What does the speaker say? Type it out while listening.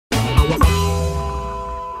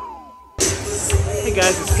Hey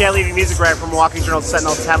guys, it's Piet Levy, music writer from Milwaukee Journal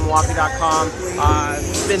Sentinel, tabmilwaukee.com.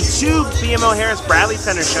 Been two BMO Harris Bradley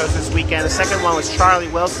Center shows this weekend. The second one was Charlie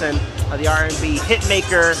Wilson, the R&B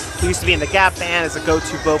hitmaker who used to be in the Gap Band as a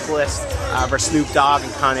go-to vocalist versus Snoop Dogg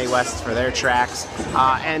and Kanye West for their tracks.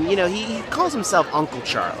 And you know, he calls himself Uncle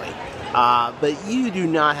Charlie. But you do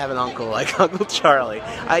not have an uncle like Uncle Charlie.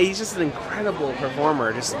 He's just an incredible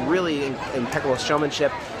performer, just really impeccable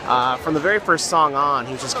showmanship. From the very first song on,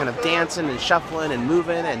 he was just kind of dancing and shuffling and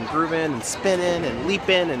moving and grooving and spinning and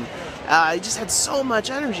leaping, and he just had so much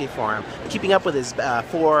energy for him, keeping up with his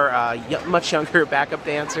four much younger backup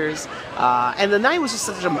dancers. And the night was just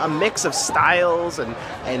such a mix of styles and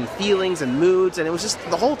feelings and moods, and it was just,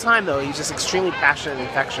 the whole time though, he was just extremely passionate and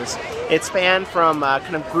infectious. It spanned from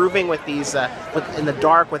kind of grooving with these, in the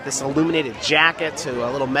dark with this illuminated jacket, to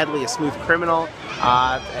a little medley of Smooth Criminal,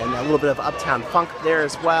 and a little bit of Uptown Funk there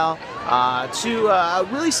as well, to a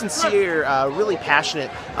really sincere, really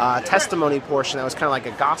passionate testimony portion that was kind of like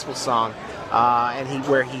a gospel song, and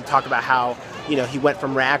where he talked about how, you know, he went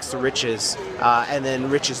from rags to riches, and then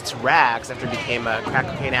riches to rags after he became a crack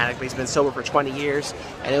cocaine addict, but he's been sober for 20 years,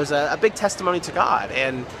 and it was a big testimony to God,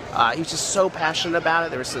 and he was just so passionate about it.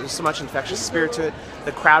 There was so much infectious spirit to it.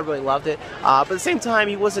 The crowd really loved it, but at the same time,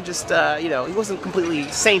 he wasn't just, you know, he wasn't completely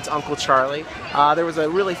Saint Uncle Charlie. There was a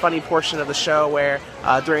really funny portion of the show where,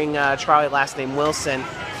 during Charlie, last name Wilson,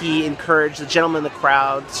 he encouraged the gentlemen in the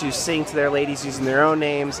crowd to sing to their ladies using their own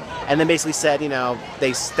names, and then basically said, you know,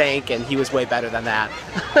 they stank, and he was way better than that.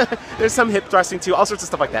 There's some hip thrusting too, all sorts of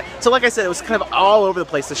stuff like that. So like I said, it was kind of all over the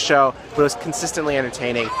place, this show, but it was consistently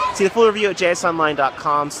entertaining. See the full review at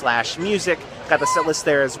jsonline.com/music. Got the set list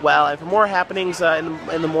there as well. And for more happenings in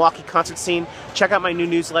the Milwaukee concert scene, check out my new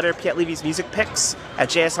newsletter, Piet Levy's Music Picks, at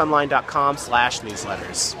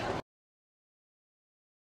jsonline.com/newsletters.